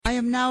I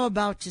am now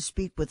about to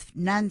speak with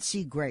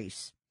Nancy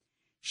Grace.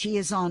 She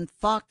is on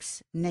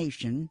Fox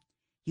Nation.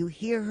 You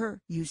hear her,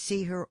 you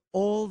see her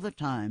all the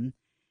time.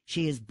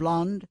 She is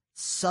blonde,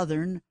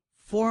 Southern,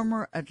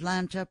 former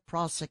Atlanta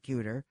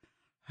prosecutor.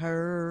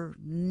 Her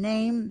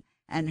name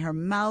and her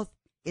mouth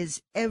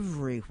is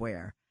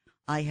everywhere.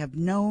 I have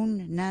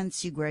known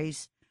Nancy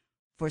Grace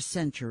for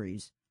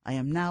centuries. I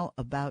am now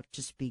about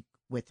to speak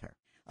with her.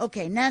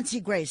 Okay, Nancy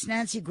Grace.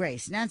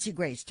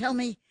 Tell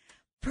me,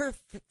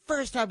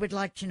 first I would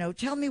like to know,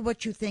 tell me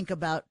what you think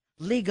about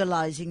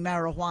legalizing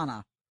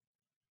marijuana.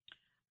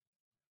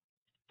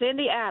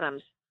 Cindy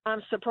Adams,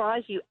 I'm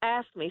surprised you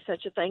asked me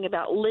such a thing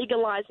about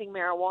legalizing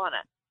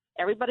marijuana.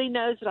 Everybody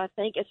knows that I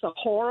think it's a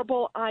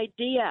horrible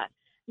idea.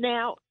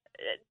 Now,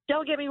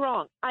 don't get me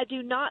wrong. I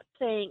do not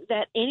think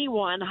that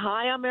anyone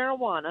high on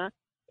marijuana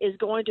is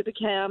going to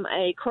become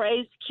a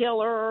crazed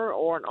killer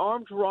or an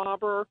armed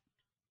robber,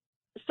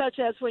 such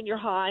as when you're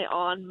high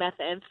on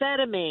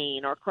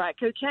methamphetamine or crack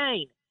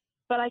cocaine.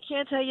 But I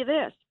can tell you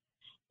this.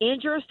 In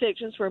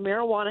jurisdictions where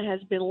marijuana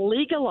has been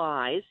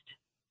legalized,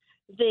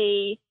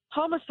 the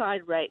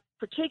homicide rate,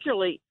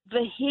 particularly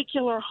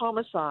vehicular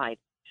homicide,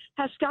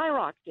 has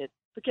skyrocketed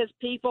because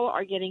people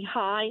are getting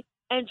high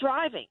and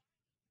driving.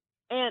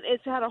 And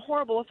it's had a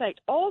horrible effect.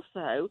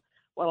 Also,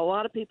 what a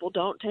lot of people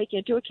don't take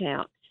into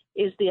account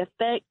is the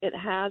effect it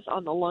has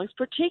on the lungs,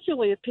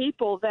 particularly of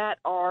people that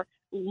are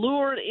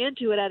lured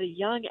into it at a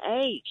young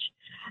age.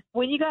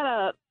 When you got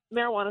a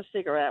marijuana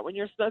cigarette, when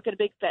you're smoking a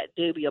big fat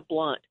doobie, a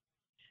blunt,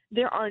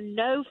 there are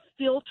no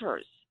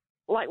filters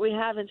like we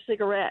have in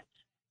cigarettes.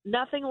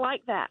 Nothing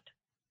like that.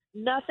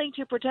 Nothing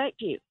to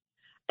protect you.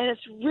 And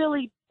it's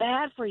really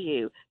bad for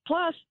you.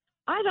 Plus,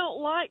 I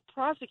don't like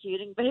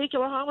prosecuting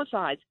vehicular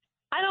homicides.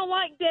 I don't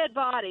like dead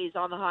bodies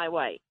on the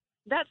highway.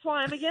 That's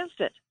why I'm against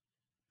it.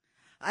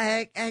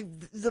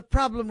 The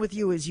problem with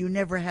you is you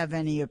never have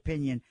any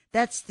opinion.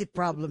 That's the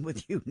problem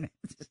with you,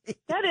 Nancy.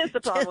 That is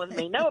the problem with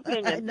me. No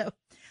opinion. I know.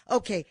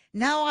 Okay,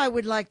 now I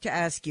would like to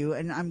ask you,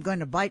 and I'm going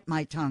to bite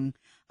my tongue,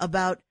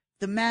 about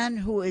the man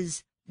who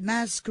is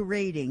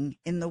masquerading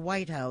in the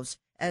White House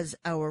as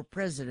our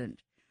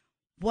president.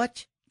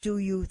 What do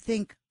you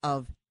think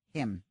of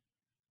him?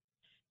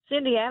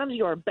 Cindy Adams,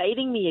 you are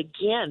baiting me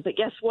again, but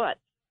guess what?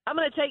 I'm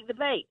going to take the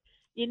bait.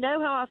 You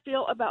know how I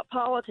feel about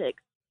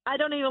politics. I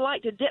don't even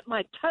like to dip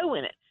my toe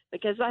in it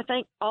because I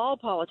think all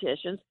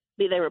politicians,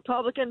 be they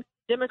Republican,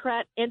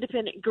 Democrat,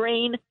 Independent,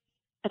 Green,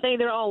 I think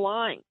they're all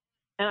lying.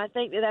 And I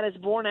think that is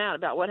borne out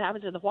about what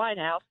happens in the White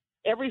House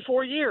every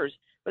 4 years.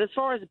 But as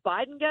far as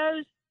Biden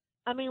goes,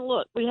 I mean,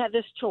 look, we had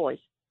this choice.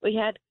 We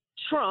had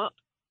Trump,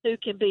 who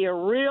can be a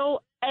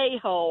real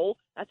a-hole.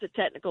 That's a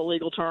technical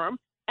legal term.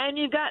 And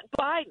you've got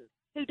Biden,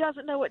 who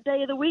doesn't know what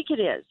day of the week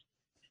it is.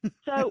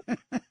 So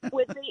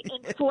with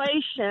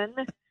inflation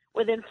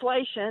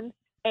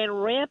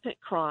and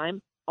rampant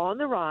crime on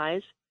the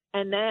rise,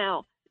 and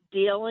now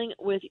dealing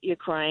with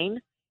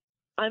Ukraine,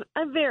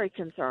 I'm very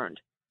concerned.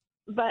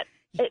 But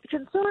it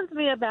concerns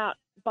me about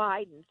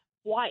Biden's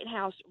White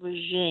House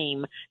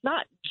regime,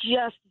 not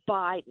just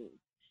Biden.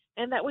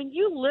 And that when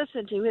you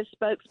listen to his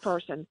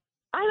spokesperson,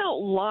 I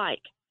don't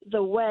like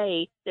the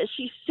way that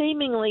she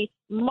seemingly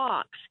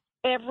mocks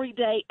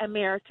everyday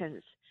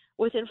Americans.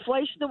 With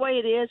inflation the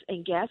way it is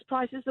and gas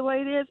prices the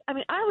way it is, I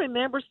mean, I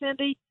remember,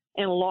 Cindy,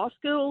 in law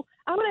school,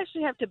 I would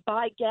actually have to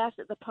buy gas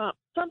at the pump,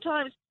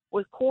 sometimes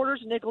with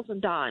quarters, nickels,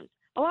 and dimes.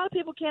 A lot of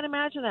people can't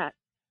imagine that.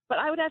 But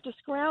I would have to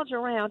scrounge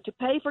around to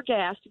pay for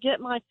gas to get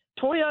my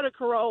Toyota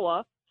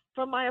Corolla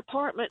from my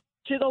apartment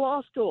to the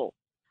law school.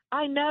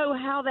 I know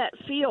how that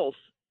feels.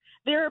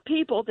 There are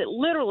people that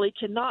literally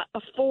cannot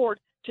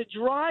afford to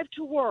drive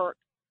to work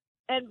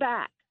and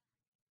back.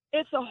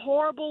 It's a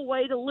horrible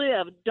way to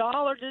live,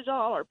 dollar to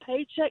dollar,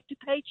 paycheck to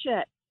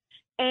paycheck.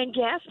 And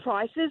gas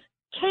prices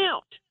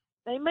count.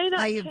 They may not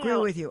count. I agree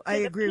with you.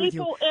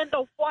 People in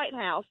the White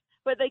House,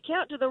 but they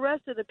count to the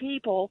rest of the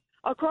people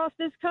across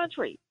this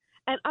country.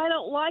 And I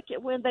don't like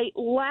it when they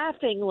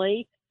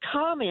laughingly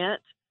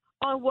comment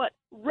on what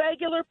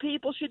regular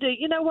people should do.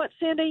 You know what,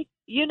 Cindy?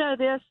 You know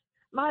this.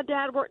 My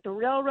dad worked the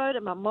railroad,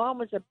 and my mom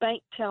was a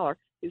bank teller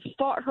who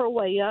fought her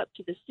way up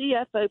to the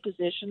CFO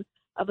position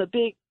of a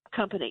big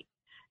company.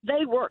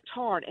 They worked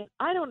hard, and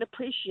I don't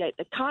appreciate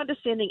the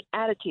condescending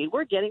attitude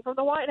we're getting from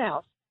the White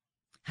House.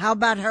 How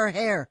about her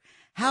hair?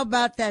 How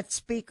about that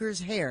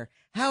speaker's hair?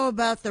 How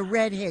about the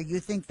red hair? You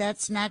think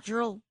that's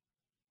natural?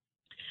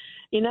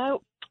 You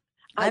know,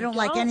 I don't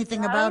like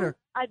anything about her.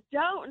 I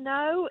don't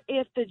know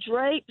if the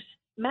drapes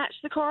match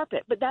the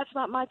carpet, but that's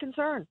not my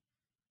concern.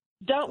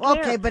 Don't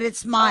care. Okay, but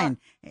it's mine.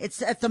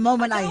 It's at the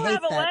moment I hate that. I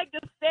don't have a leg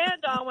to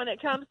stand on when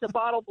it comes to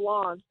bottle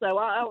blondes, so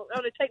I'm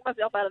going to take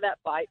myself out of that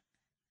fight.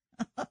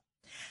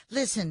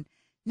 Listen,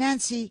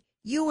 Nancy,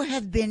 you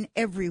have been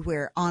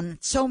everywhere on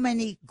so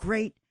many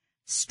great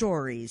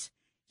stories.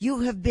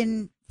 You have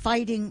been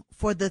fighting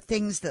for the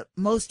things that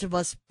most of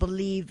us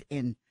believe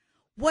in.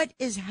 What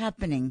is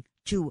happening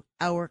to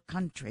our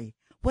country?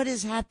 What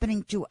is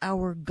happening to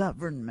our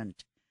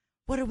government?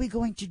 What are we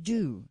going to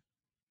do?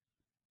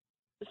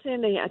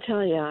 Cindy, I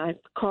tell you, I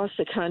cross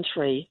the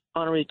country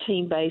on a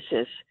routine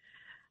basis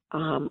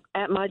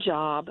at my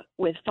job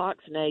with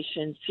Fox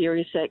Nation,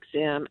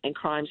 SiriusXM, and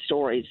Crime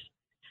Stories.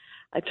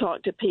 I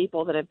talk to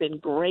people that have been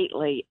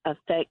greatly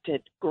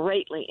affected,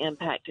 greatly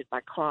impacted by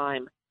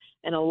crime,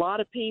 and a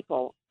lot of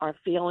people are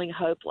feeling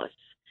hopeless.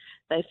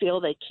 They feel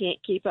they can't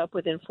keep up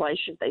with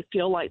inflation. They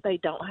feel like they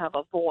don't have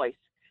a voice.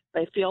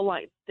 They feel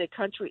like the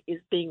country is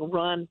being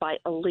run by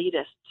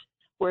elitists,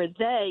 where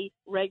they,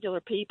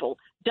 regular people,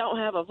 don't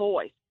have a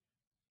voice.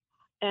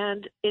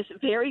 And it's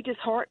very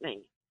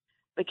disheartening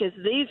because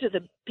these are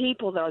the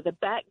people that are the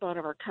backbone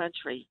of our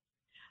country.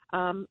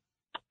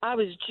 I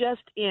was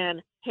just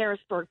in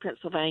Harrisburg,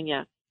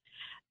 Pennsylvania,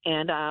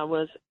 and I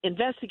was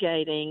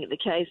investigating the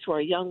case where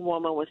a young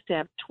woman was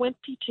stabbed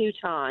 22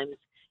 times,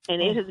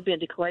 and it has been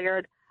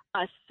declared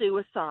a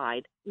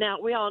suicide. Now,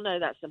 we all know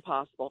that's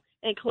impossible,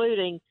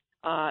 including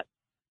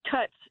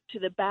cuts to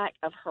the back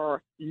of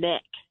her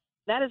neck.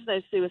 That is no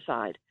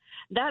suicide.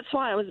 That's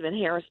why I was in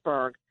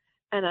Harrisburg,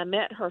 and I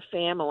met her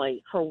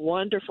family, her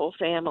wonderful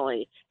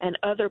family, and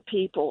other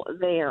people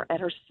there at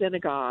her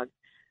synagogue,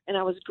 and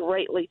I was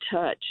greatly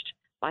touched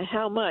by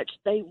how much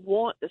they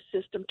want the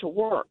system to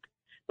work.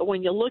 But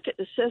when you look at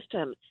the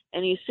system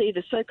and you see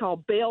the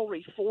so-called bail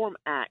reform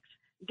acts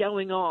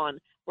going on,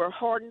 where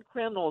hardened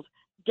criminals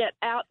get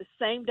out the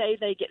same day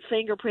they get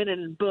fingerprinted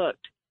and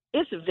booked,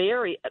 it's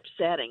very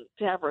upsetting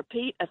to have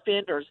repeat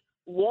offenders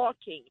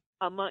walking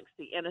amongst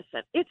the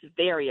innocent. It's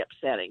very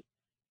upsetting.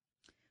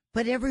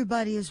 But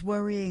everybody is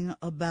worrying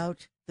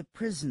about the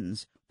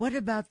prisons. What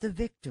about the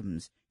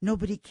victims?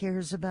 Nobody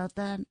cares about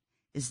that?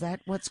 Is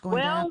that what's going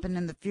to happen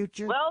in the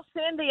future? Well,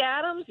 Cindy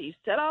Adams, you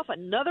set off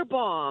another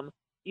bomb.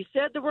 You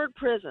said the word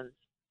prisons.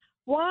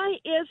 Why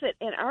is it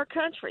in our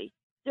country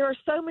there are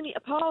so many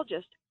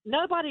apologists?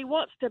 Nobody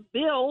wants to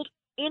build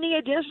any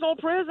additional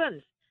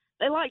prisons.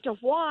 They like to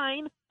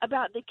whine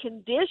about the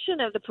condition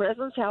of the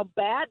prisons, how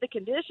bad the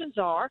conditions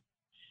are,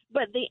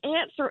 but the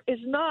answer is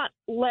not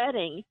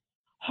letting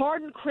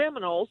hardened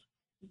criminals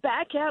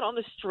back out on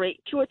the street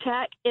to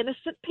attack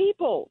innocent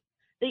people.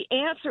 The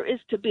answer is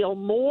to build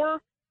more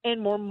and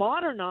more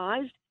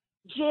modernized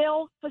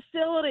jail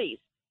facilities.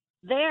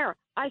 There,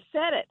 I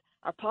said it.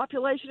 Our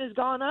population has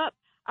gone up.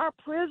 Our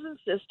prison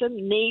system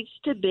needs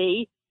to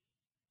be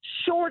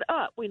shored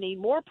up. We need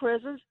more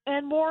prisons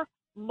and more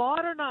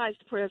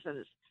modernized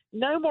prisons.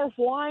 No more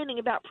whining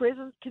about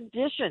prison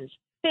conditions.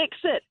 Fix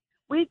it.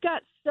 We've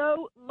got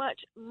so much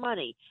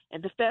money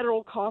in the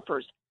federal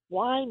coffers.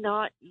 Why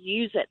not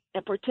use it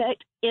and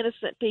protect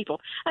innocent people?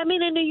 I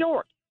mean, in New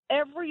York,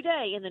 every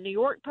day in the New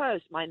York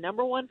Post, my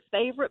number one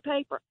favorite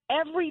paper,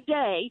 every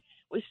day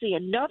we see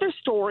another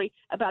story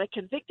about a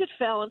convicted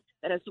felon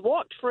that has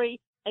walked free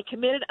and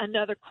committed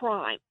another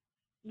crime.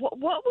 What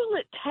will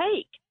it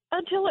take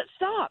until it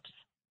stops?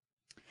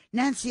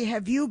 Nancy,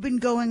 have you been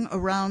going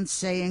around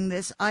saying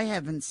this? I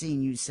haven't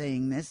seen you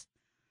saying this.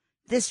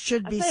 This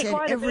should be said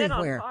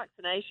everywhere.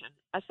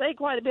 I say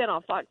quite a bit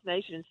on Fox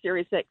Nation and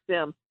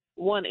SiriusXM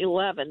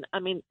 111. I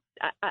mean,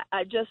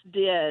 I just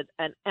did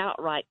an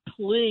outright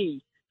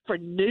plea for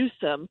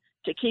Newsom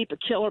to keep a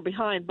killer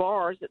behind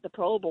bars that the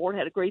parole board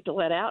had agreed to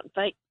let out. And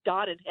thank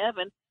God in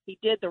heaven he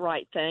did the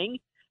right thing.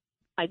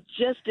 I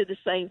just did the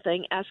same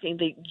thing, asking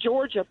the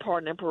Georgia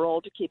pardon and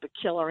parole to keep a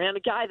killer in,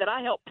 a guy that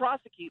I helped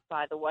prosecute,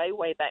 by the way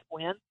back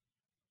when.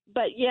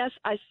 But, yes,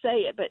 I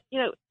say it. But,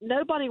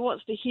 nobody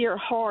wants to hear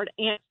hard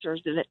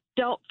answers that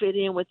don't fit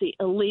in with the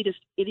elitist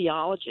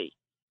ideology.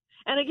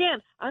 And,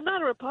 again, I'm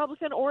not a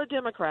Republican or a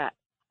Democrat.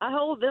 I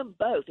hold them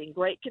both in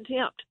great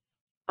contempt.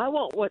 I'm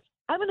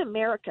an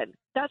American.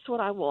 That's what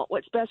I want,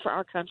 what's best for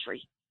our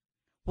country.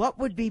 What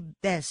would be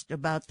best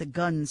about the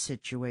gun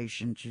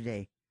situation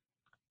today?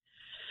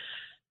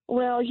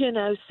 Well,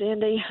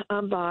 Cindy,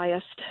 I'm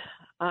biased.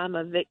 I'm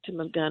a victim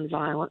of gun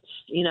violence.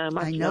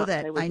 I know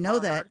that.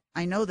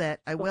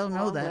 I well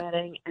know that.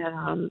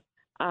 And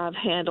I've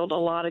handled a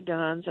lot of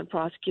guns and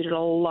prosecuted a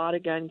lot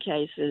of gun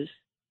cases.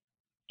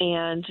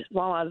 And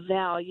while I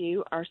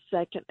value our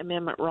Second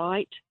Amendment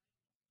right,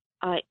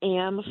 I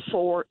am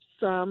for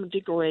some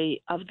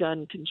degree of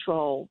gun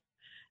control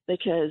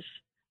because,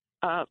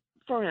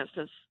 for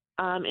instance,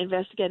 I'm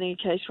investigating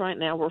a case right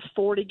now where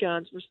 40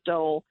 guns were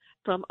stolen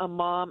from a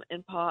mom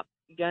and pop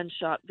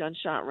gunshot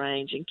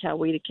range in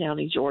Coweta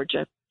County,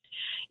 Georgia.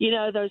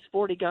 Those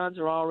 40 guns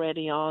are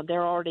already on.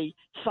 They're already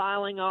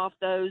filing off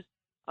those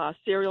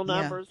serial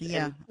numbers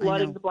and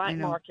flooding the black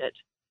market.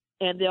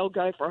 And they'll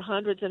go for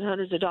hundreds and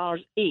hundreds of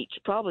dollars each,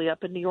 probably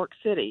up in New York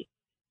City.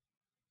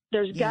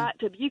 You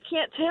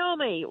can't tell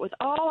me with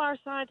all our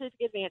scientific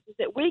advances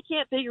that we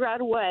can't figure out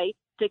a way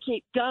to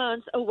keep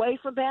guns away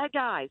from bad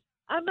guys.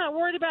 I'm not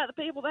worried about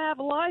the people that have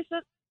a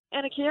license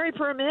and a carry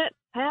permit.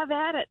 Have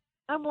at it.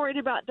 I'm worried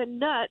about the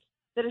nuts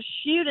that are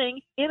shooting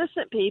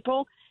innocent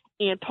people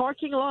in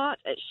parking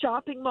lots, at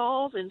shopping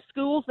malls, in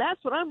schools.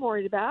 That's what I'm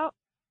worried about.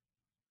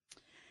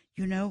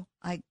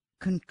 I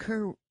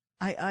concur.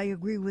 I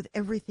agree with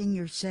everything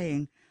you're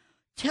saying.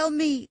 Tell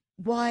me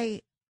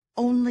why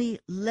only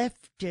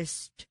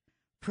leftist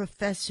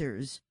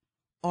professors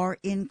are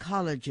in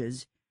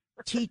colleges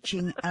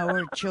teaching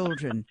our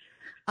children?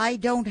 I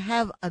don't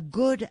have a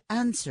good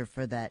answer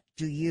for that.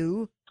 Do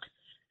you?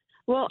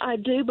 Well, I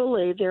do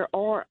believe there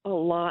are a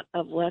lot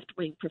of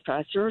left-wing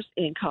professors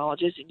in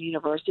colleges and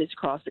universities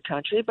across the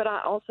country, but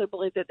I also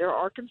believe that there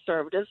are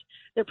conservatives.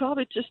 They're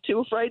probably just too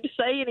afraid to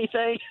say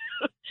anything.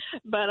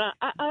 But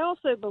I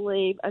also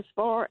believe, as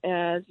far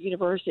as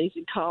universities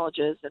and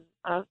colleges, and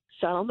I've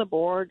sat on the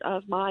board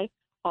of my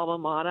alma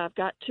mater. I've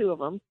got two of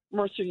them,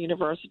 Mercer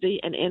University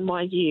and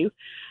NYU.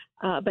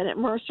 But at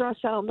Mercer, I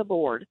sat on the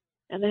board,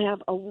 and they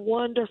have a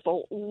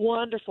wonderful,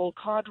 wonderful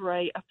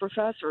cadre of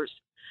professors.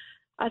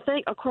 I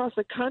think across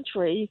the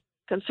country,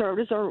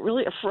 conservatives are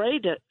really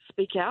afraid to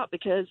speak out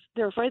because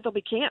they're afraid they'll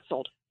be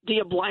canceled. Do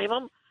you blame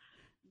them?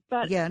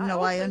 But yeah,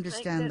 no, I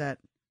understand that.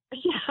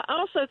 Yeah, I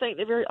also think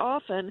that very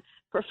often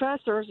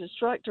professors,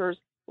 instructors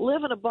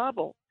live in a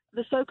bubble,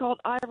 the so-called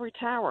ivory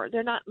tower.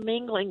 They're not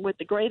mingling with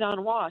the great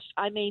unwashed.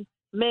 I mean,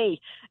 me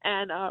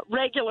and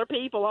regular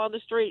people on the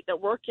street that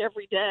work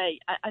every day.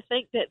 I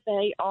think that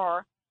they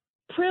are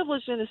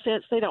privileged in a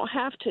sense they don't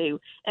have to,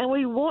 and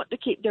we want to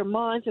keep their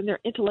minds and their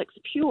intellects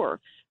pure,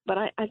 but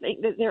I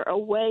think that they're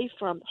away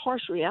from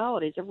harsh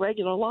realities of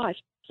regular life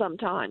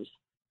sometimes.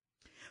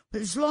 But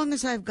as long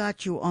as I've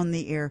got you on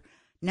the air,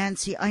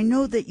 Nancy, I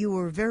know that you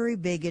were very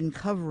big in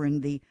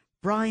covering the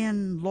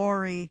Brian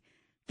Laundrie,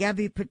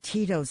 Gabby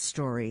Petito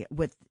story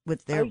with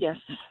their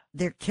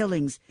their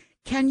killings.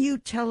 Can you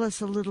tell us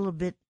a little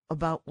bit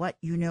about what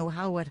you know,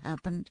 how it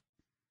happened?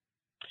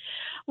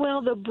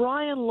 Well, the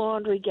Brian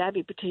Laundrie,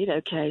 Gabby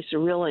Petito case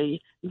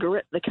really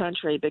gripped the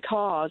country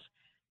because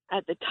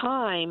at the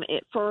time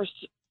it first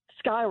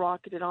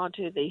skyrocketed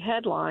onto the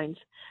headlines.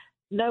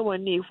 No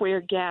one knew where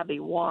Gabby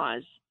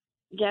was.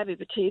 Gabby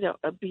Petito,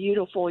 a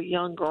beautiful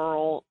young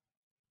girl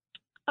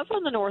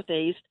from the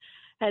Northeast,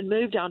 had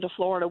moved down to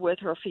Florida with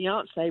her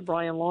fiance,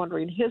 Brian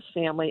Laundrie, and his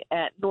family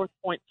at North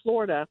Point,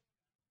 Florida.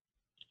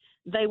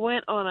 They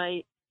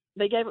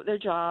gave up their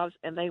jobs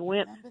and they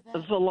went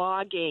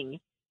vlogging,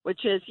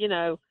 which is,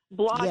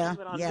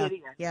 blogging on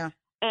video. Yeah.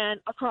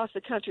 And across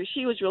the country,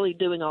 she was really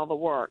doing all the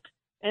work.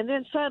 And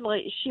then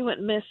suddenly she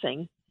went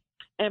missing.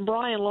 And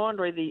Brian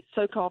Laundrie, the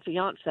so-called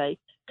fiance,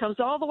 comes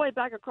all the way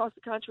back across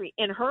the country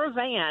in her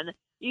van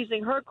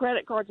using her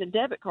credit cards and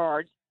debit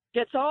cards,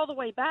 gets all the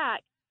way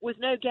back with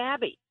no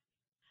Gabby.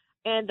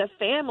 And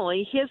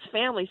his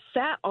family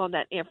sat on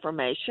that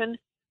information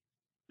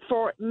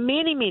for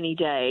many, many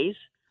days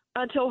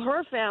until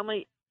her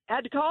family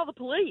had to call the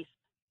police.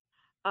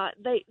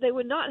 They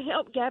would not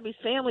help Gabby's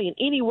family in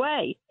any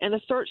way in the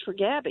search for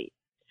Gabby.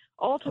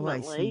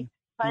 Ultimately,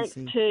 thanks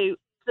to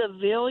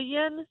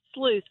civilian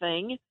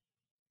sleuthing,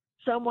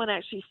 someone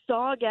actually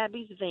saw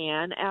Gabby's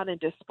van out in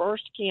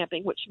dispersed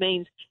camping, which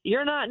means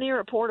you're not near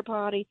a porta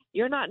potty,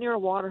 you're not near a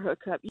water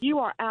hookup, you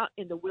are out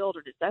in the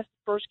wilderness. That's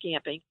dispersed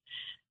camping.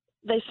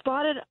 They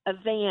spotted a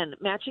van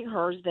matching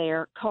hers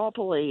there, called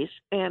police,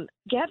 and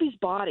Gabby's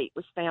body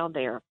was found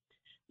there.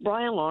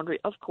 Brian Laundrie,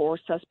 of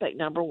course, suspect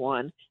number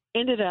one,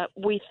 ended up,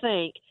 we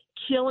think,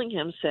 killing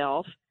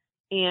himself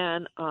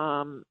in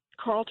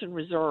Carlton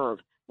Reserve,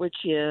 which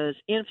is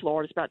in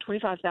Florida. It's about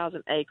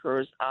 25,000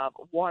 acres of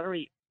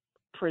watery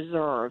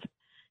preserve.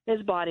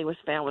 His body was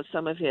found with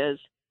some of his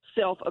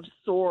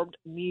self-absorbed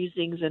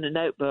musings in a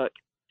notebook.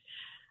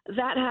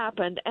 That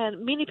happened,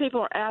 and many people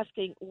are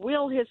asking,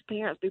 will his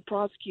parents be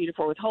prosecuted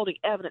for withholding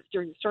evidence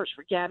during the search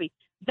for Gabby?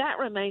 That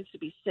remains to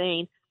be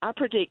seen. I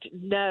predict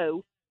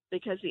no,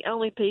 because the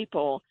only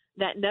people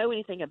that know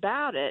anything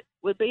about it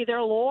would be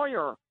their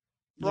lawyer,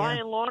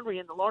 Brian Laundrie,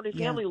 and the Laundrie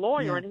family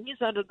lawyer, and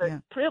he's under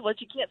the privilege.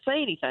 He can't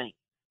say anything.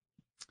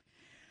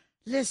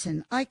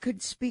 Listen, I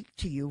could speak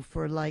to you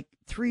for like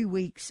 3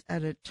 weeks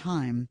at a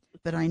time,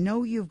 but I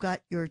know you've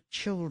got your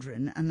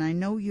children, and I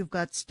know you've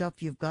got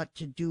stuff you've got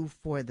to do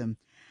for them.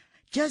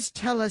 Just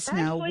tell us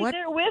now what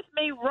they're with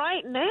me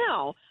right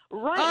now.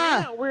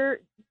 Now, we're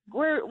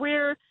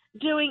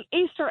doing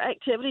Easter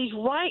activities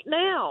right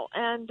now,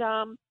 and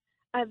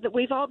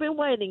we've all been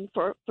waiting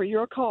for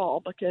your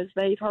call because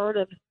they've heard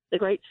of the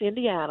great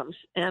Cindy Adams,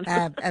 and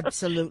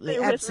absolutely,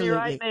 they're with me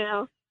right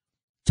now.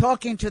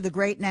 Talking to the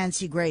great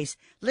Nancy Grace.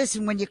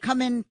 Listen, when you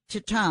come into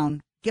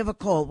town, give a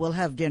call. We'll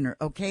have dinner.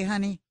 Okay,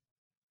 honey?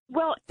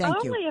 Well,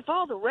 only if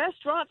all the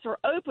restaurants are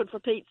open, for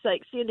Pete's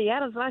sake, Cindy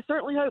Adams, and I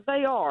certainly hope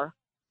they are.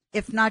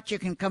 If not, you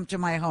can come to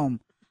my home.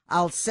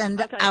 I'll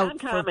send out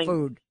for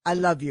food. I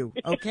love you.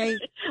 Okay?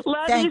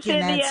 Thank you,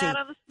 Nancy.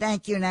 Adams.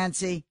 Thank you,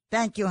 Nancy.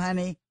 Thank you,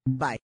 honey.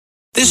 Bye.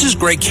 This is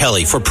Greg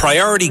Kelly for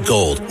Priority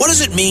Gold. What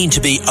does it mean to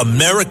be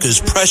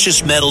America's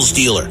precious metals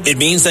dealer? It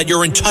means that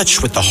you're in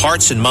touch with the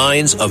hearts and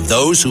minds of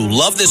those who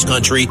love this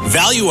country,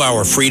 value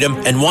our freedom,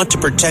 and want to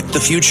protect the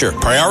future.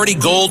 Priority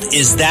Gold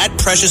is that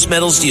precious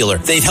metals dealer.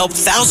 They've helped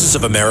thousands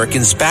of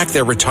Americans back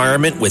their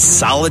retirement with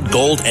solid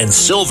gold and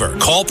silver.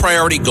 Call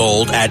Priority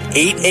Gold at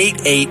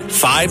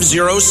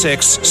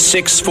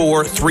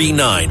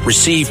 888-506-6439.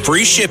 Receive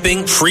free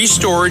shipping, free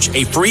storage,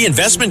 a free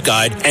investment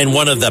guide, and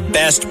one of the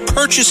best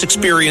purchase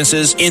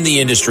experiences in the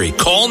industry.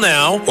 Call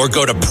now or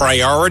go to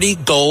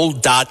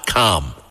PriorityGold.com.